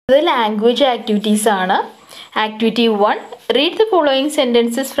The language activities ആണ്. Activity 1. Read the following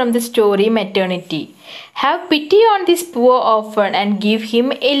sentences from the story Maternity. Have pity on this poor orphan and give him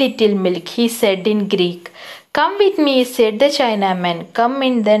a little milk, he said in Greek. Come with me, said the Chinaman. Come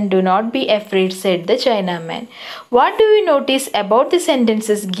in then, do not be afraid, said the Chinaman. What do you notice about the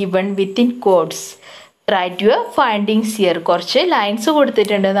sentences given within quotes? Write your findings here. കുറച്ച് lines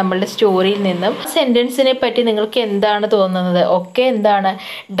കൊടുത്തിട്ടുണ്ട് നമ്മളുടെ സ്റ്റോറിയിൽ നിന്നും. സെൻറ്റൻസിനെ പറ്റി നിങ്ങൾക്ക് എന്താണ് തോന്നുന്നത്? ഒക്കെ എന്താണ്?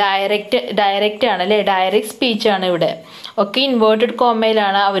 ഡയറക്റ്റ് ആണ് അല്ലേ? ഡയറക്റ്റ് സ്പീച്ചാണ് ഇവിടെ. ഒക്കെ ഇൻവേർട്ടഡ്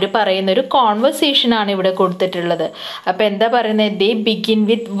കോമയിലാണ് അവർ പറയുന്ന ഒരു കോൺവെർസേഷൻ ആണ് ഇവിടെ കൊടുത്തിട്ടുള്ളത്. അപ്പോൾ എന്താ പറയുന്നത്? ദേ ബിഗിൻ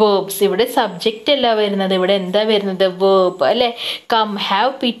വിത്ത് വേർബ്സ്. ഇവിടെ സബ്ജക്റ്റ് അല്ല വരുന്നത്, ഇവിടെ എന്താ വരുന്നത്? വേർബ് അല്ലേ? കം,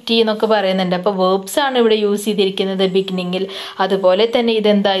 ഹാവ് പിറ്റി എന്നൊക്കെ പറയുന്നുണ്ട്. അപ്പോൾ വേർബ്സ് ആണ് ഇവിടെ യൂസ് ചെയ്തിരിക്കുന്നത് ബിഗിനിങ്ങിൽ. അതുപോലെ തന്നെ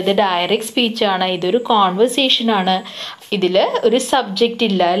ഇതെന്താ? ഇത് ഡയറക്റ്റ് സ്പീച്ചാണ്, ഇതൊരു കോൺവെർസേഷൻ ആണ്, ഇതിൽ ഒരു സബ്ജക്റ്റ്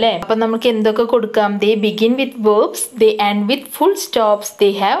ഇല്ല അല്ലേ? അപ്പം നമുക്ക് എന്തൊക്കെ കൊടുക്കാം? ദേ begin with verbs, they end with full stops, they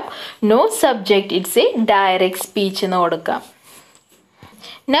have no subject, it's A direct speech എന്ന് കൊടുക്കാം.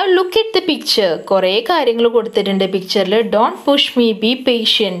 Now look at the picture. കുറേ കാര്യങ്ങൾ കൊടുത്തിട്ടുണ്ട് പിക്ചറിൽ. Don't push me, be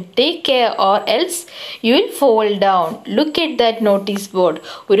patient, take care or else you will fall down. Look at that notice board.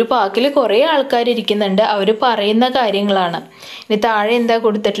 ഒരു പാർക്കിൽ കുറേ ആൾക്കാർ ഇരിക്കുന്നുണ്ട്, അവർ പറയുന്ന കാര്യങ്ങളാണ്. ഇനി താഴെ എന്താ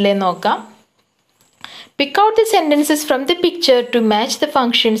കൊടുത്തിട്ടുള്ളതെന്ന് നോക്കാം. Pick out the sentences from the picture to match the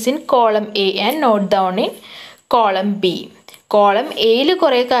functions in column A and note down in column B. Column എയിൽ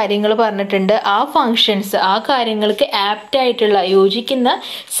കുറേ കാര്യങ്ങൾ പറഞ്ഞിട്ടുണ്ട്. ആ ഫങ്ഷൻസ്, ആ കാര്യങ്ങൾക്ക് ആപ്റ്റ് ആയിട്ടുള്ള യോജിക്കുന്ന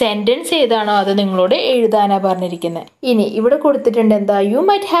സെൻറ്റൻസ് ഏതാണോ അത് നിങ്ങളോട് എഴുതാനാണ് പറഞ്ഞിരിക്കുന്നത്. ഇനി ഇവിടെ കൊടുത്തിട്ടുണ്ട് എന്താ? You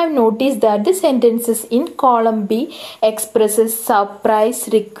might have notice that the sentences in column B expresses surprise,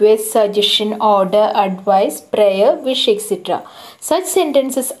 request, suggestion, order, advice, prayer, wish etcetera. Such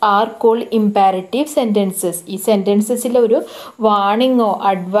sentences are called imperative sentences. ഈ സെൻറ്റൻസസിൽ ഒരു വാണിങ്ങോ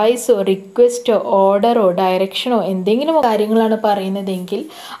അഡ്വൈസോ റിക്വസ്റ്റോ ഓർഡറോ ഡയറക്ഷനോ എന്തെങ്കിലും കാര്യങ്ങളാണ് പറയുന്നതെങ്കിൽ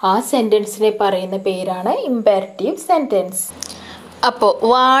ആ സെൻറ്റൻസിനെ പറയുന്ന പേരാണ് ഇമ്പാരറ്റീവ് സെൻറ്റൻസ്. അപ്പോൾ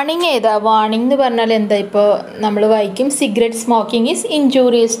വാണിംഗ് ഏതാ? വാണിംഗ് എന്ന് പറഞ്ഞാൽ എന്താ? ഇപ്പോൾ നമ്മൾ വായിക്കും cigarette smoking is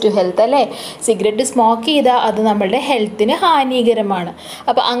injurious to health അല്ലേ? സിഗരറ്റ് സ്മോക്ക് ചെയ്താൽ അത് നമ്മളുടെ ഹെൽത്തിന് ഹാനികരമാണ്.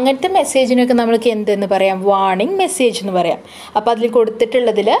 അപ്പോൾ അങ്ങനത്തെ മെസ്സേജിനൊക്കെ നമ്മൾക്ക് എന്തെന്ന് പറയാം? വാണിംഗ് മെസ്സേജ് എന്ന് പറയാം. അപ്പോൾ അതിൽ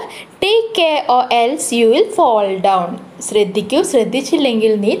കൊടുത്തിട്ടുള്ളതിൽ take care or else you will fall down. ശ്രദ്ധിക്കൂ,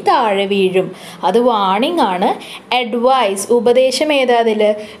 ശ്രദ്ധിച്ചില്ലെങ്കിൽ നീ താഴെ വീഴും. അത് വാണിംഗ് ആണ്. അഡ്വൈസ്, ഉപദേശം ഏതാ അതിൽ?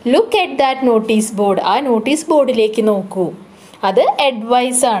 Look at that notice board. ആ നോട്ടീസ് ബോർഡിലേക്ക് നോക്കൂ, അത്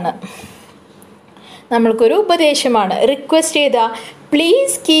അഡ്വൈസ് ആണ്, നമ്മൾക്കൊരു ഉപദേശമാണ്. റിക്വസ്റ്റ് ചെയ്താൽ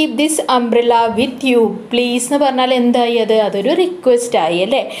please keep this umbrella with you. Please എന്ന് പറഞ്ഞാൽ എന്തായി? അതൊരു റിക്വസ്റ്റ് ആയി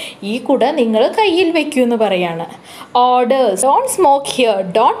അല്ലേ? ഈ കുട നിങ്ങൾ കയ്യിൽ വെക്കൂ എന്ന് പറയാണ്. Orders, don't smoke here,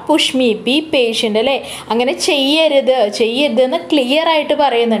 don't push me, B patient അല്ലേ? അങ്ങനെ ചെയ്യരുത് എന്ന് ക്ലിയർ ആയിട്ട്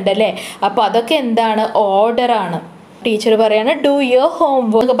പറയുന്നുണ്ട് അല്ലേ? അപ്പോൾ അതൊക്കെ എന്താണ്? ഓർഡറാണ്. ടീച്ചർ പറയാണ് ഡു യുവർ ഹോം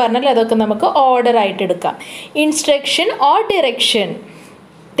വർക്ക് പറഞ്ഞാൽ അതൊക്കെ നമുക്ക് ഓർഡർ ആയിട്ട് എടുക്കാം. Instruction or direction.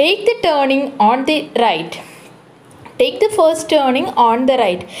 Take the turning on the right. Take the first turning on the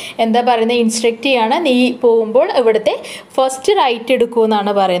right. എന്താ പറയുന്നത്? ഇൻസ്ട്രക്റ്റ് ചെയ്യാണ്, നീ പോകുമ്പോൾ ഇവിടുത്തെ ഫസ്റ്റ് റൈറ്റ് എടുക്കൂ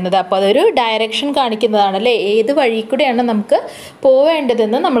എന്നാണ് പറയുന്നത്. അപ്പോൾ അതൊരു ഡയറക്ഷൻ കാണിക്കുന്നതാണ് അല്ലേ? ഏത് വഴി കൂടെയാണ് നമുക്ക്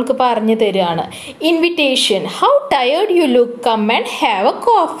പോവേണ്ടതെന്ന് നമ്മൾക്ക് പറഞ്ഞു തരികയാണ്. Invitation. How tired you look, come and have A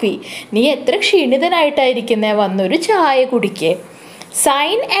coffee. നീ എത്ര ക്ഷീണിതനായിട്ടായിരിക്കുന്നേ, വന്നൊരു ചായ കുടിക്കേ.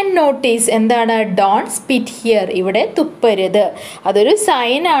 സൈൻ ആൻഡ് നോട്ടീസ് എന്താണ്? ഡോണ്ട് സ്പിറ്റ് ഹിയർ, ഇവിടെ തുപ്പരുത്. അതൊരു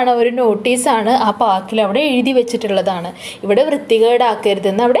സൈനാണ്, ഒരു നോട്ടീസാണ്. ആ പാർക്കിൽ അവിടെ എഴുതി വെച്ചിട്ടുള്ളതാണ്. ഇവിടെ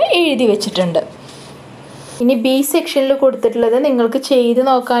വൃത്തികേടാക്കരുതെന്ന് അവിടെ എഴുതി വെച്ചിട്ടുണ്ട്. ഇനി ബി സെക്ഷനിൽ കൊടുത്തിട്ടുള്ളത് നിങ്ങൾക്ക് ചെയ്ത്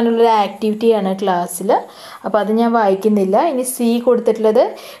നോക്കാനുള്ളൊരു ആക്ടിവിറ്റിയാണ് ക്ലാസ്സിൽ. അപ്പോൾ അത് ഞാൻ വായിക്കുന്നില്ല. ഇനി സി കൊടുത്തിട്ടുള്ളത്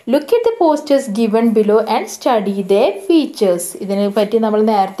look at the posters given below and study the features. ഇതിനെ പറ്റി നമ്മൾ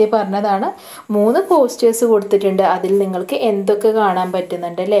നേരത്തെ പറഞ്ഞതാണ്. 3 പോസ്റ്റേഴ്സ് കൊടുത്തിട്ടുണ്ട്. അതിൽ നിങ്ങൾക്ക് എന്തൊക്കെ കാണാൻ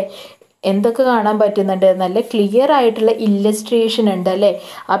പറ്റുന്നുണ്ട് അല്ലേ? നല്ല ക്ലിയർ ആയിട്ടുള്ള ഇല്ലസ്ട്രേഷൻ ഉണ്ട് അല്ലേ?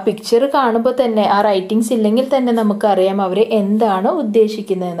 ആ പിക്ചർ കാണുമ്പോൾ തന്നെ, ആ റൈറ്റിങ്സ് ഇല്ലെങ്കിൽ തന്നെ നമുക്കറിയാം അവർ എന്താണ്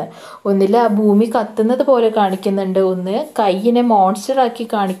ഉദ്ദേശിക്കുന്നതെന്ന്. ഒന്നിൽ ആ ഭൂമി കത്തുന്നത് പോലെ കാണിക്കുന്നുണ്ട്, ഒന്ന് കൈയിനെ മോൺസ്റ്റർ ആക്കി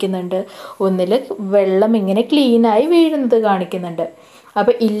കാണിക്കുന്നുണ്ട്, ഒന്നിൽ വെള്ളം ഇങ്ങനെ ക്ലീനായി വീഴുന്നത് കാണിക്കുന്നുണ്ട്.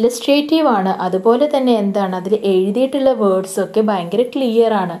 അപ്പോൾ ഇല്ലസ്ട്രേറ്റീവ് ആണ്. അതുപോലെ തന്നെ എന്താണ് അതിൽ എഴുതിയിട്ടുള്ള വേർഡ്സൊക്കെ ഭയങ്കര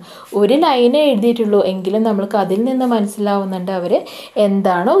ക്ലിയർ ആണ്. ഒരു ലൈനേ എഴുതിയിട്ടുള്ളൂ എങ്കിലും നമ്മൾക്ക് അതിൽ നിന്ന് മനസ്സിലാവുന്നുണ്ട് അവർ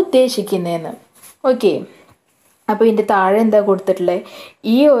എന്താണ് ഉദ്ദേശിക്കുന്നതെന്ന്. ഓക്കെ, അപ്പോൾ ഇതിൻ്റെ താഴെ എന്താ കൊടുത്തിട്ടുള്ളത്?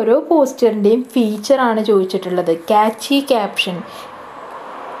 ഈ ഓരോ പോസ്റ്ററിൻ്റെയും ഫീച്ചറാണ് ചോദിച്ചിട്ടുള്ളത്. Catchy caption.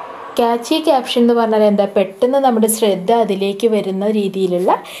 ക്യാച്ചി ക്യാപ്ഷൻ എന്ന് പറഞ്ഞാൽ എന്താ, പെട്ടെന്ന് നമ്മുടെ ശ്രദ്ധ അതിലേക്ക് വരുന്ന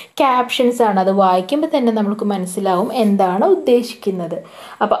രീതിയിലുള്ള ക്യാപ്ഷൻസ് ആണ്. അത് വായിക്കുമ്പോൾ തന്നെ നമുക്ക് മനസ്സിലാവും എന്താണ് ഉദ്ദേശിക്കുന്നത്.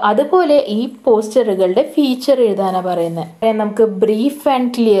 അപ്പോൾ അതുപോലെ ഈ പോസ്റ്ററുകളുടെ ഫീച്ചർ എഴുതാനാണ് പറയുന്നത്. നമുക്ക് ബ്രീഫ്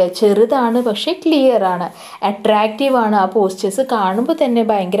ആൻഡ് ക്ലിയർ, ചെറുതാണ് പക്ഷേ ക്ലിയർ ആണ്. അട്രാക്റ്റീവ് ആണ്, ആ പോസ്റ്റേഴ്സ് കാണുമ്പോൾ തന്നെ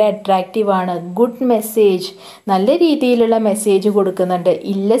ഭയങ്കര അട്രാക്റ്റീവ് ആണ്. ഗുഡ് മെസ്സേജ്, നല്ല രീതിയിലുള്ള മെസ്സേജ് കൊടുക്കുന്നുണ്ട്.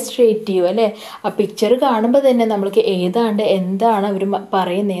 ഇല്ലസ്ട്രേറ്റീവ് അല്ലേ, ആ പിക്ചർ കാണുമ്പോൾ തന്നെ നമ്മൾക്ക് ഏതാണ്ട് എന്താണ് അവർ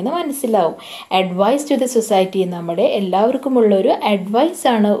പറയുന്നതെന്ന് മനസ്സിലാവും. അഡ്വൈസ് ടു ദ സൊസൈറ്റി, നമ്മുടെ എല്ലാവർക്കുമുള്ളൊരു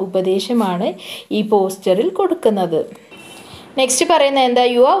അഡ്വൈസാണ്, ഉപദേശമാണ് ഈ പോസ്റ്ററിൽ കൊടുക്കുന്നത്. നെക്സ്റ്റ് പറയുന്നത് എന്താ,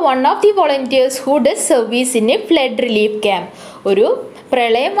 you are one of the volunteers who does service in A flood relief camp. ഒരു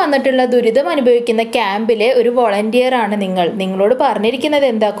പ്രളയം വന്നിട്ടുള്ള ദുരിതം അനുഭവിക്കുന്ന ക്യാമ്പിലെ ഒരു വോളണ്ടിയർ ആണ് നിങ്ങൾ. നിങ്ങളോട് പറഞ്ഞിരിക്കുന്നത്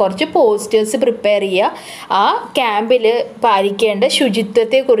എന്താ, കുറച്ച് പോസ്റ്റേഴ്സ് പ്രിപ്പയർ ചെയ്യുക. ആ ക്യാമ്പിൽ പാലിക്കേണ്ട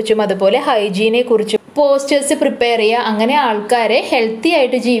ശുചിത്വത്തെക്കുറിച്ചും അതുപോലെ ഹൈജീനെ കുറിച്ചും പോസ്റ്റേഴ്സ് പ്രിപ്പയർ ചെയ്യുക. അങ്ങനെ ആൾക്കാരെ ഹെൽത്തി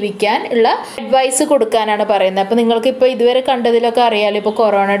ആയിട്ട് ജീവിക്കാൻ ഉള്ള അഡ്വൈസ് കൊടുക്കാനാണ് പറയുന്നത്. അപ്പോൾ നിങ്ങൾക്ക് ഇപ്പോൾ ഇതുവരെ കണ്ടതിലൊക്കെ അറിയാമല്ലോ, ഇപ്പോൾ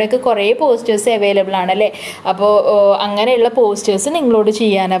കൊറോണയുടെ ഒക്കെ കുറേ പോസ്റ്റേഴ്സ് അവൈലബിൾ ആണല്ലേ. അപ്പോൾ അങ്ങനെയുള്ള പോസ്റ്റേഴ്സ് നിങ്ങളോട്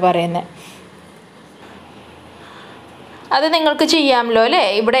ചെയ്യാനാണ് പറയുന്നത്. അത് നിങ്ങൾക്ക് ചെയ്യാമല്ലോ അല്ലേ.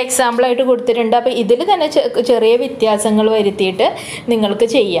 ഇവിടെ എക്സാമ്പിളായിട്ട് കൊടുത്തിട്ടുണ്ട്. അപ്പോൾ ഇതിൽ തന്നെ ചെറിയ വ്യത്യാസങ്ങൾ വരുത്തിയിട്ട് നിങ്ങൾക്ക്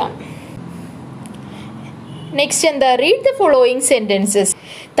ചെയ്യാം. നെക്സ്റ്റ് എന്താ, റീഡ് ദ ഫോളോയിങ് സെൻറ്റൻസസ്.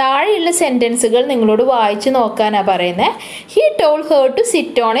 താഴെയുള്ള സെൻറ്റൻസുകൾ നിങ്ങളോട് വായിച്ച് നോക്കാനാണ് പറയുന്നത്. He told her to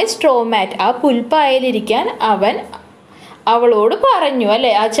sit on A straw മാറ്റ്. ആ പുൽപ്പായലിരിക്കാൻ അവളോട് പറഞ്ഞു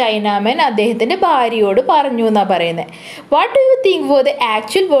അല്ലേ. ആ ചൈനാമൻ അദ്ദേഹത്തിൻ്റെ ഭാര്യയോട് പറഞ്ഞു എന്നാണ് പറയുന്നത്. What do you think for the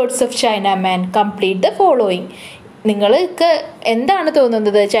actual words of Chinaman? Complete the following. നിങ്ങൾക്ക് എന്താണ്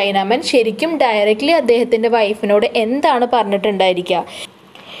തോന്നുന്നത്, ചൈനാമൻ ശരിക്കും ഡയറക്റ്റ്ലി അദ്ദേഹത്തിൻ്റെ വൈഫിനോട് എന്താണ് പറഞ്ഞിട്ടുണ്ടായിരിക്കുക?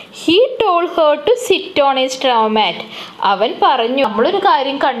 He told her to sit on A straw മാറ്റ്. അവൻ പറഞ്ഞു, നമ്മളൊരു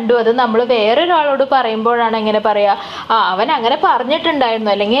കാര്യം കണ്ടു, അത് നമ്മൾ വേറൊരാളോട് പറയുമ്പോഴാണ് എങ്ങനെ പറയുക, അവൻ അങ്ങനെ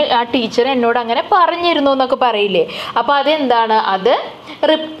പറഞ്ഞിട്ടുണ്ടായിരുന്നു, അല്ലെങ്കിൽ ആ ടീച്ചർ എന്നോട് അങ്ങനെ പറഞ്ഞിരുന്നു എന്നൊക്കെ പറയില്ലേ. അപ്പോൾ അതെന്താണ്, അത്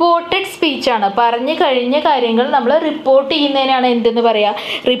റിപ്പോർട്ടഡ് സ്പീച്ചാണ്. പറഞ്ഞു കഴിഞ്ഞ കാര്യങ്ങൾ നമ്മൾ റിപ്പോർട്ട് ചെയ്യുന്നതിനാണ് എന്തെന്ന് പറയുക,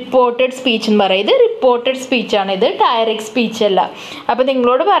 റിപ്പോർട്ടഡ് സ്പീച്ച് എന്ന് പറയുക. ഇത് റിപ്പോർട്ടഡ് സ്പീച്ചാണ്, ഇത് ഡയറക്റ്റ് സ്പീച്ച് അല്ല. അപ്പോൾ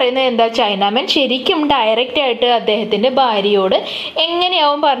നിങ്ങളോട് പറയുന്നത് എന്താ, ചൈനാമൻ ശരിക്കും ഡയറക്റ്റ് ആയിട്ട് അദ്ദേഹത്തിൻ്റെ ഭാര്യയോട്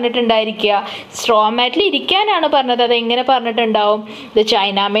എങ്ങനെയാവും പറഞ്ഞിട്ടുണ്ടായിരിക്കുക, സ്ട്രോ മാറ്റിൽ ഇരിക്കാനാണ് പറഞ്ഞത്. അത് എങ്ങനെ പറഞ്ഞിട്ടുണ്ടാവും? The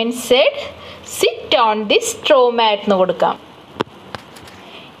ചൈനാമൻ Z sit on this straw മാറ്റ് എന്ന് കൊടുക്കാം.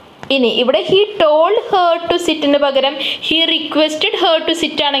 ഇനി ഇവിടെ ഹി ടോൾഡ് ഹെർ ടു സിറ്റിന് പകരം he requested her to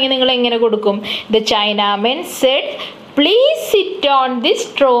sit ആണെങ്കിൽ നിങ്ങൾ എങ്ങനെ കൊടുക്കും? The ചൈനാമൻ Z please sit on this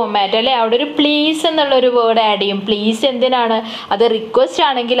straw മാറ്റ് അല്ലേ. അവിടെ ഒരു പ്ലീസ് എന്നുള്ളൊരു വേർഡ് ആഡ് ചെയ്യും. പ്ലീസ് എന്തിനാണ്, അത് റിക്വസ്റ്റ്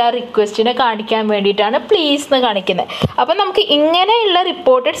ആണെങ്കിൽ ആ റിക്വസ്റ്റിനെ കാണിക്കാൻ വേണ്ടിയിട്ടാണ് പ്ലീസ് എന്ന് കാണിക്കുന്നത്. അപ്പം നമുക്ക് ഇങ്ങനെയുള്ള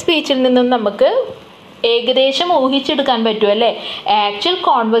റിപ്പോർട്ടഡ് സ്പീച്ചിൽ നിന്നും നമുക്ക് ഏകദേശം ഊഹിച്ചെടുക്കാൻ പറ്റും അല്ലേ ആക്ച്വൽ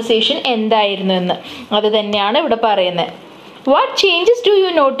കോൺവെർസേഷൻ എന്തായിരുന്നു എന്ന്. അത് തന്നെയാണ് ഇവിടെ പറയുന്നത്. What changes do you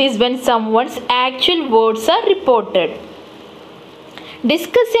notice when someone's actual words are reported?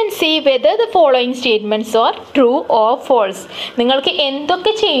 Discuss and see whether the following statements are true or false. നിങ്ങൾക്ക്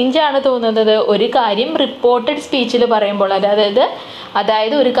എന്തൊക്കെ ചേഞ്ച് ആണ് തോന്നുന്നത് ഒരു കാര്യം റിപ്പോർട്ടഡ് സ്പീച്ചിൽ പറയുമ്പോൾ?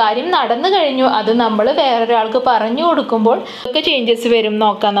 അതായത് ഒരു കാര്യം നടന്നു കഴിഞ്ഞു, അത് നമ്മൾ വേറൊരാൾക്ക് പറഞ്ഞു കൊടുക്കുമ്പോൾ ഒക്കെ ചേഞ്ചസ് വരും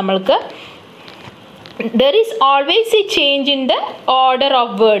നോക്കാം നമ്മൾക്ക്. There is always a change in the order of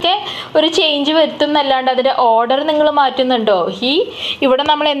words. ഒരു ചേഞ്ച് വരുത്തും എന്നല്ലാണ്ട് അതിൻ്റെ ഓർഡർ നിങ്ങൾ മാറ്റുന്നുണ്ടോ? ഇവിടെ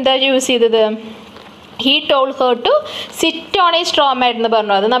നമ്മൾ എന്താ യൂസ് ചെയ്തത്? He told her to sit on A straw മാറ്റ് എന്ന്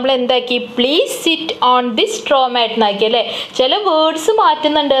പറഞ്ഞു. അത് നമ്മൾ എന്താക്കി? Please sit on this straw മാറ്റ് എന്നാക്കി അല്ലേ. ചില വേർഡ്സ്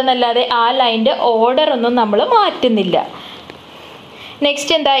മാറ്റുന്നുണ്ട് എന്നല്ലാതെ ആ ലൈൻ്റെ ഓർഡർ ഒന്നും നമ്മൾ മാറ്റുന്നില്ല.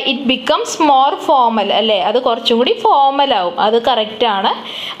 നെക്സ്റ്റ് എന്താ, ഇറ്റ് ബിക്കംസ് മോർ ഫോമൽ അല്ലേ. അത് കുറച്ചും കൂടി ഫോമലാവും. അത് കറക്റ്റാണ്.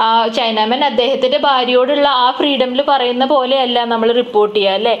 ചൈനാമൻ അദ്ദേഹത്തിൻ്റെ ഭാര്യയോടുള്ള ആ ഫ്രീഡമിൽ പറയുന്ന പോലെയല്ല നമ്മൾ റിപ്പോർട്ട്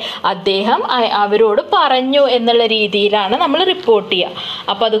ചെയ്യുക അല്ലേ. അദ്ദേഹം അവരോട് പറഞ്ഞു എന്നുള്ള രീതിയിലാണ് നമ്മൾ റിപ്പോർട്ട് ചെയ്യുക.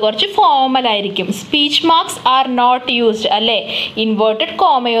 അപ്പോൾ അത് കുറച്ച് ഫോമലായിരിക്കും. Speech marks are not used അല്ലേ. ഇൻവേർട്ടഡ്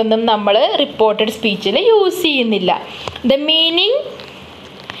കോമയൊന്നും നമ്മൾ റിപ്പോർട്ടഡ് സ്പീച്ചിൽ യൂസ് ചെയ്യുന്നില്ല. The meaning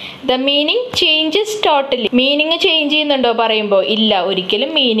changes totally. Meaning change ചെയ്യുന്നുണ്ടോ പറയുമ്പോൾ? ഇല്ല, ഒരിക്കലും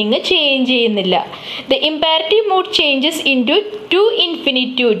മീനിങ് ചേഞ്ച് ചെയ്യുന്നില്ല. The imperative mood changes into two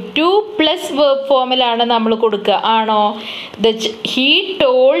infinitude. Two plus verb ഫോമിലാണ് നമ്മൾ കൊടുക്കുക. ആണോ? ഹീ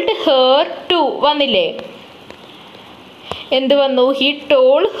ടോൾഡ് ഹെർ ടു വന്നില്ലേ. എന്ത് വന്നു? He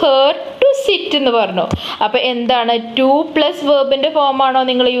told her to sit എന്ന് പറഞ്ഞു. അപ്പോൾ എന്താണ്? ടു പ്ലസ് വേർബിൻ്റെ ഫോമാണോ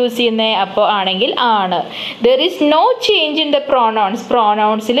നിങ്ങൾ യൂസ് ചെയ്യുന്നത്? അപ്പോൾ ആണെങ്കിൽ ആണ്. There is no change in the pronouns.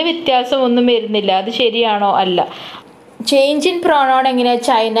 പ്രോനൗൺസിൽ വ്യത്യാസമൊന്നും വരുന്നില്ല. അത് ശരിയാണോ? അല്ല. ചേഞ്ച് ഇൻ പ്രോനൗൺ എങ്ങനെയാണ്?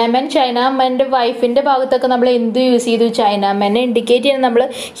 ചൈനാമൻ്റെ വൈഫിൻ്റെ ഭാഗത്തൊക്കെ നമ്മൾ എന്ത് യൂസ് ചെയ്തു? ചൈനാമനെ ഇൻഡിക്കേറ്റ് ചെയ്യാൻ നമ്മൾ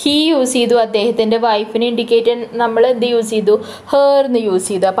ഹീ യൂസ് ചെയ്തു. അദ്ദേഹത്തിൻ്റെ വൈഫിനെ ഇൻഡിക്കേറ്റ് ചെയ്യാൻ നമ്മൾ എന്ത് യൂസ് ചെയ്തു? ഹെർ എന്ന് യൂസ്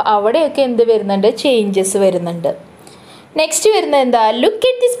ചെയ്തു. അപ്പോൾ അവിടെയൊക്കെ എന്ത് വരുന്നുണ്ട്? ചേഞ്ചസ് വരുന്നുണ്ട്. നെക്സ്റ്റ് വരുന്നത് എന്താ, look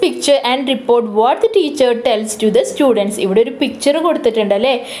at this picture and report what the teacher tells to the students. ഇവിടെ ഒരു പിക്ചർ കൊടുത്തിട്ടുണ്ട്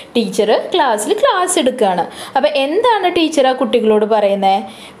അല്ലേ, ടീച്ചർ ക്ലാസ്സിൽ ക്ലാസ് എടുക്കുകയാണ്. അപ്പോൾ എന്താണ് ടീച്ചർ ആ കുട്ടികളോട് പറയുന്നത്?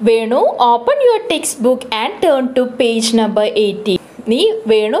 Venu open your text book and turn to page number 18. നീ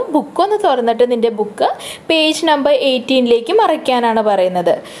വേണു ബുക്കൊന്ന് തുറന്നിട്ട് നിൻ്റെ ബുക്ക് പേജ് നമ്പർ 18ലേക്ക് മറിക്കാനാണ്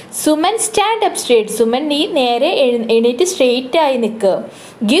പറയുന്നത്. Suman stand up straight. Suman നീ നേരെ എണീറ്റ് സ്ട്രെയിറ്റ് ആയി നിൽക്കുക.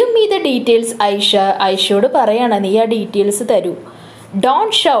 Give me the details Aisha. ഐഷയോട് പറയാണ് നീ ആ ഡീറ്റെയിൽസ് തരൂ.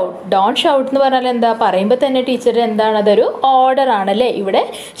 Don't shout. ഡോണ്ട് ഷൗട്ട് എന്ന് പറഞ്ഞാൽ എന്താ, പറയുമ്പോൾ തന്നെ ടീച്ചർ എന്താണ്, അതൊരു ഓർഡർ ആണല്ലേ. ഇവിടെ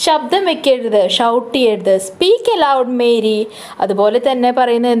ശബ്ദം വെക്കരുത്, ഷൗട്ട് ചെയ്യരുത്. Speak allowed Mary. അതുപോലെ തന്നെ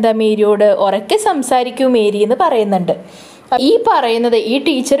പറയുന്നത് എന്താ, മേരിയോട് ഉറക്കെ സംസാരിക്കൂ മേരി എന്ന് പറയുന്നുണ്ട്. ഈ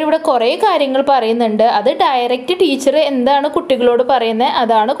ടീച്ചർ ഇവിടെ കുറേ കാര്യങ്ങൾ പറയുന്നുണ്ട്. അത് ഡയറക്റ്റ് ടീച്ചർ എന്താണ് കുട്ടികളോട് പറയുന്നത്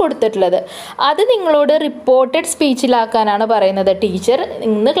അതാണ് കൊടുത്തിട്ടുള്ളത്. അത് നിങ്ങളോട് റിപ്പോർട്ടഡ് സ്പീച്ചിലാക്കാനാണ് പറയുന്നത്. ടീച്ചർ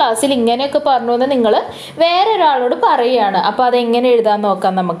ഇന്ന് ക്ലാസ്സിൽ ഇങ്ങനെയൊക്കെ പറഞ്ഞു എന്ന് നിങ്ങൾ വേറൊരാളോട് പറയുകയാണ്. അപ്പോൾ അതെങ്ങനെ എഴുതാൻ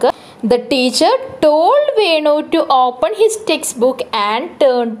നോക്കാം നമുക്ക്. The teacher told Venu to open his textbook and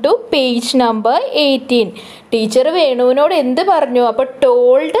turn to page number 18. Teacher വേണുവിനോട് എന്ത് പറഞ്ഞു? അപ്പോൾ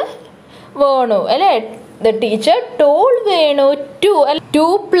ടോൾഡ് വേണു അല്ലേ. The teacher told Venu to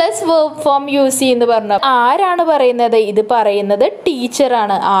 2+ verb form use ചെയ്യുന്നു പറഞ്ഞു. ആരാണ് പറയുന്നത്? ഇത് പറയുന്നത്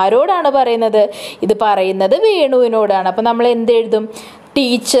ടീച്ചറാണ്. ആരോടാണ് പറയുന്നത്? ഇത് പറയുന്നത് വേണുവിനോടാണ്. അപ്പോൾ നമ്മൾ എന്ത് എഴുതും?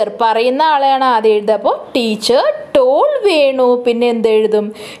 ടീച്ചർ പറയുന്ന ആളെയാണ് ആദ്യം എഴുതുക. അപ്പോൾ ടീച്ചർ ടോൾഡ് വേണു, പിന്നെ എന്ത് എഴുതും?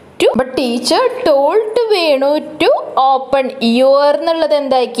 അപ്പോൾ teacher told Venu to open. Your എന്നുള്ളത്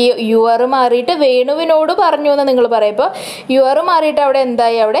എന്താക്കി? യുവർ മാറിയിട്ട് വേണുവിനോട് പറഞ്ഞു എന്ന് നിങ്ങൾ പറയും. അപ്പോൾ യുവർ മാറിയിട്ട് അവിടെ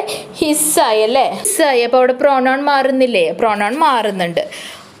എന്തായി? അവിടെ ഹിസ്സായി അല്ലേ, ഹിസ്സായി. അപ്പോൾ അവിടെ പ്രൊനൗൺ മാറുന്നില്ലേ? പ്രൊനൗൺ മാറുന്നുണ്ട്.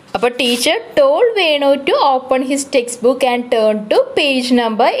 അപ്പോൾ teacher told Venu to open his text book and turn to page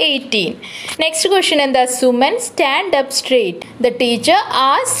number 18. Next question എന്താ? Suman stand up straight. The teacher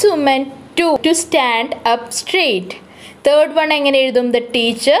asked Suman to stand up straight. Third one എങ്ങനെ എഴുതും? The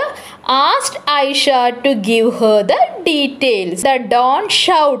teacher asked Aisha to give her the details. The don't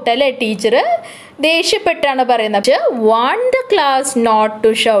shout അല്ലേ. Teacher ദേഷ്യപ്പെട്ടാണ് പറയുന്നത്. Warn the class not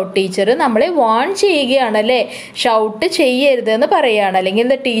to shout. Teacher നമ്മളെ warn ചെയ്യുകയാണല്ലേ, shout ചെയ്യരുത് എന്ന് പറയുകയാണ്. അല്ലെങ്കിൽ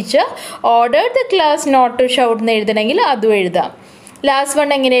the teacher order the class not to shout എന്ന് എഴുതണമെങ്കിൽ അതും എഴുതാം. ലാസ്റ്റ്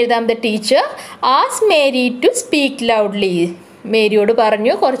വൺ എങ്ങനെ എഴുതാം? The teacher asked Mary to speak loudly. മേരിയോട്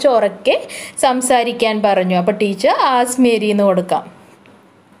പറഞ്ഞു കുറച്ച് ഉറക്കെ സംസാരിക്കാൻ പറഞ്ഞു. അപ്പോൾ ടീച്ചർ ആസ്ക്ഡ് മേരി എന്ന് കൊടുക്കാം.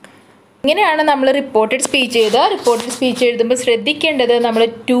 ഇങ്ങനെയാണ് നമ്മൾ റിപ്പോർട്ടഡ് സ്പീച്ച് എഴുതുക. റിപ്പോർട്ടഡ് സ്പീച്ച് എഴുതുമ്പോൾ ശ്രദ്ധിക്കേണ്ടത് നമ്മൾ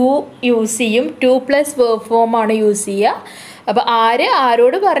ടു യൂസ് ചെയ്യും. 2+ verb form ആണ് യൂസ് ചെയ്യുക. അപ്പോൾ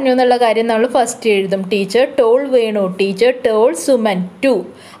ആരോട് പറഞ്ഞു എന്നുള്ള കാര്യം നമ്മൾ ഫസ്റ്റ് എഴുതും. Teacher told Venu, teacher told Suman, to.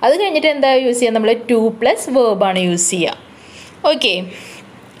 അത് കഴിഞ്ഞിട്ട് എന്താ യൂസ് ചെയ്യുക? നമ്മൾ 2+ verb ആണ് യൂസ് ചെയ്യുക. ഓക്കെ,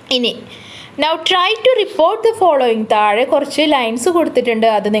 ഇനി now try to report the following. താഴെ കുറച്ച് ലൈൻസ് കൊടുത്തിട്ടുണ്ട്.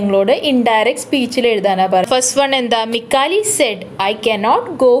 അത് നിങ്ങളോട് ഇൻഡയറക്റ്റ് സ്പീച്ചിൽ എഴുതാനാണ് പറയുന്നത്. ഫസ്റ്റ് വൺ എന്താ? മിക്കാലി said I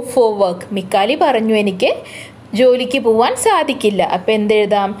cannot go for work. മിക്കാലി പറഞ്ഞു എനിക്ക് ജോലിക്ക് പോവാൻ സാധിക്കില്ല. അപ്പോൾ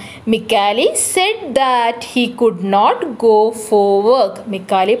എന്തെഴുതാം? മിക്കാലി said that he could not go for work.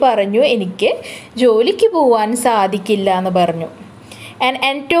 മിക്കാലി പറഞ്ഞു എനിക്ക് ജോലിക്ക് പോവാൻ സാധിക്കില്ല എന്ന് പറഞ്ഞു. An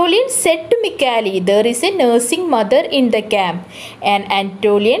Anatolian said to Mikali, there is a nursing mother in the camp. An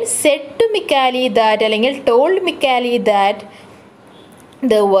Anatolian said to Mikali that, അല്ലെങ്കിൽ told Mikali that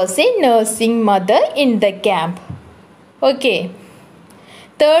there was a nursing mother in the camp. Okay.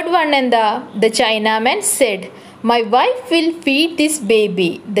 Third one എന്താ? The Chinaman said, my wife will feed this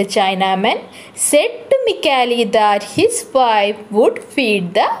baby. The Chinaman said to Mikali that his wife would feed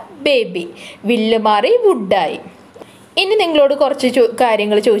the baby. വില്ല് മാറി വുഡായി. ഇനി നിങ്ങളോട് കുറച്ച്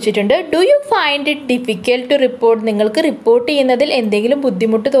കാര്യങ്ങൾ ചോദിച്ചിട്ടുണ്ട്. Do you find it difficult to report? നിങ്ങൾക്ക് report ചെയ്യുന്നതിൽ എന്തെങ്കിലും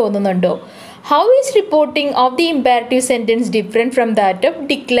ബുദ്ധിമുട്ട് തോന്നുന്നുണ്ടോ? How is reporting of the imperative sentence different from that of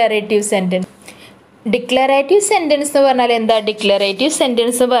declarative sentence? Declarative sentence എന്ന് പറഞ്ഞാൽ എന്താ? ഡിക്ലറേറ്റീവ്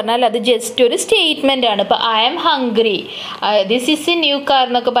സെൻറ്റൻസ് എന്ന് പറഞ്ഞാൽ അത് ജസ്റ്റ് ഒരു സ്റ്റേറ്റ്മെൻ്റ് ആണ്. ഇപ്പോൾ I am hungry, this is A new car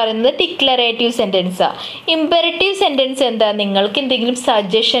എന്നൊക്കെ പറയുന്നത് ഡിക്ലറേറ്റീവ് സെൻറ്റൻസാണ്. ഇമ്പറേറ്റീവ് സെൻറ്റൻസ് എന്താ? നിങ്ങൾക്ക് എന്തെങ്കിലും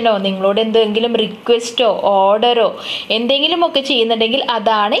സജഷനോ നിങ്ങളോട് എന്തെങ്കിലും റിക്വസ്റ്റോ ഓർഡറോ എന്തെങ്കിലുമൊക്കെ ചെയ്യുന്നുണ്ടെങ്കിൽ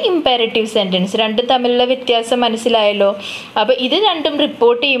അതാണ് ഇമ്പറേറ്റീവ് സെൻറ്റൻസ്. രണ്ടും തമ്മിലുള്ള വ്യത്യാസം മനസ്സിലായല്ലോ. അപ്പോൾ ഇത് രണ്ടും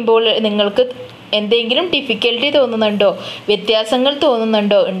റിപ്പോർട്ട് ചെയ്യുമ്പോൾ നിങ്ങൾക്ക് എന്തെങ്കിലും ഡിഫിക്കൽട്ടി തോന്നുന്നുണ്ടോ, വ്യത്യാസങ്ങൾ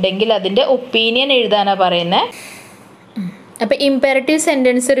തോന്നുന്നുണ്ടോ ഉണ്ടെങ്കിൽ അതിൻ്റെ ഒപ്പീനിയൻ എഴുതാനാണ് പറയുന്നത്. അപ്പോൾ ഇംപെറേറ്റീവ്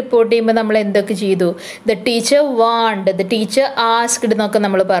സെൻറ്റൻസ് റിപ്പോർട്ട് ചെയ്യുമ്പോൾ നമ്മൾ എന്തൊക്കെ ചെയ്തു? The teacher want, the teacher asked എന്നൊക്കെ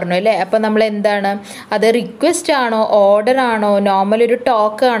നമ്മൾ പറഞ്ഞു അല്ലേ. അപ്പോൾ നമ്മൾ എന്താണ്, അത് റിക്വസ്റ്റ് ആണോ ഓർഡർ ആണോ നോർമൽ ഒരു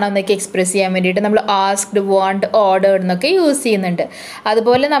ടോക്ക് ആണോ എന്നൊക്കെ എക്സ്പ്രസ് ചെയ്യാൻ വേണ്ടിയിട്ട് നമ്മൾ ആസ്ക്ഡ്, വാണ്ട്, ഓർഡേർഡ് എന്നൊക്കെ യൂസ് ചെയ്യുന്നുണ്ട്.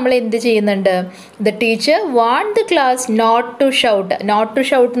 അതുപോലെ നമ്മൾ എന്ത് ചെയ്യുന്നുണ്ട്? The teacher want the class not to shout. Not to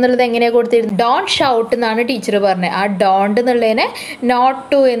shout എന്നുള്ളത് എങ്ങനെയാണ് കൊടുത്തിരുന്നത്? ഡോണ്ട് ഷൗട്ട് എന്നാണ് ടീച്ചർ പറഞ്ഞത്. ആ ഡോണ്ട് എന്നുള്ളതിനെ നോട്ട്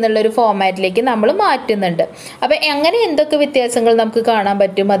ടു എന്നുള്ളൊരു ഫോമാറ്റിലേക്ക് നമ്മൾ മാറ്റുന്നുണ്ട്. അപ്പോൾ അങ്ങനെ എന്തൊക്കെ വ്യത്യാസങ്ങൾ നമുക്ക് കാണാൻ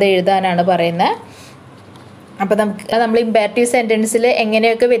പറ്റും അത് എഴുതാനാണ് പറയുന്നത്. അപ്പോൾ നമ്മൾ ഇംപെറേറ്റീവ് സെൻറ്റൻസിൽ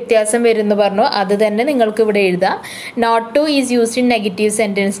എങ്ങനെയൊക്കെ വ്യത്യാസം വരുമെന്ന് പറഞ്ഞു, അത് തന്നെ നിങ്ങൾക്ക് ഇവിടെ എഴുതാം. Not two is used in negative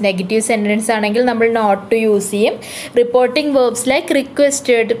sentence. Negative sentence ആണെങ്കിൽ നമ്മൾ നോട്ട് ടു യൂസ് ചെയ്യും. Reporting verbs like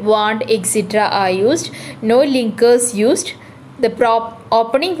requested, want extra are used. No linkers used. The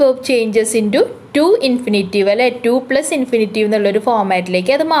opening verb changes in to to infinitive അല്ലെ, two plus infinitive എന്നുള്ളൊരു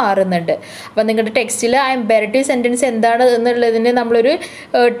ഫോമാറ്റിലേക്ക് അത് മാറുന്നുണ്ട്. അപ്പോൾ നിങ്ങളുടെ ടെക്സ്റ്റിൽ ആ ഇംപെറേറ്റീവ് സെൻറ്റൻസ് എന്താണ് എന്നുള്ളതിന് നമ്മളൊരു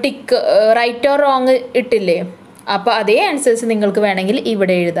ടിക്ക് റൈറ്റ് ഓർ റോങ് ഇട്ടില്ലേ, അപ്പോൾ അതേ ആൻസേഴ്സ് നിങ്ങൾക്ക് വേണമെങ്കിൽ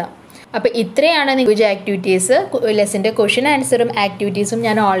ഇവിടെ എഴുതാം. അപ്പോൾ ഇത്രയാണ് ലാംഗ്വേജ് ആക്ടിവിറ്റീസ്. ലെസൻ്റെ ക്വസ്റ്റ്യൻ ആൻസറും ആക്ടിവിറ്റീസും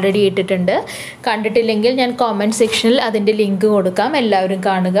ഞാൻ ഓൾറെഡി ഇട്ടിട്ടുണ്ട്. കണ്ടിട്ടില്ലെങ്കിൽ ഞാൻ കോമെൻറ്റ് സെക്ഷനിൽ അതിൻ്റെ ലിങ്ക് കൊടുക്കാം, എല്ലാവരും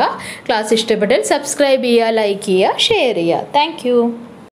കാണുക. ക്ലാസ് ഇഷ്ടപ്പെട്ടാൽ സബ്സ്ക്രൈബ് ചെയ്യുക, ലൈക്ക് ചെയ്യുക, ഷെയർ ചെയ്യുക. താങ്ക്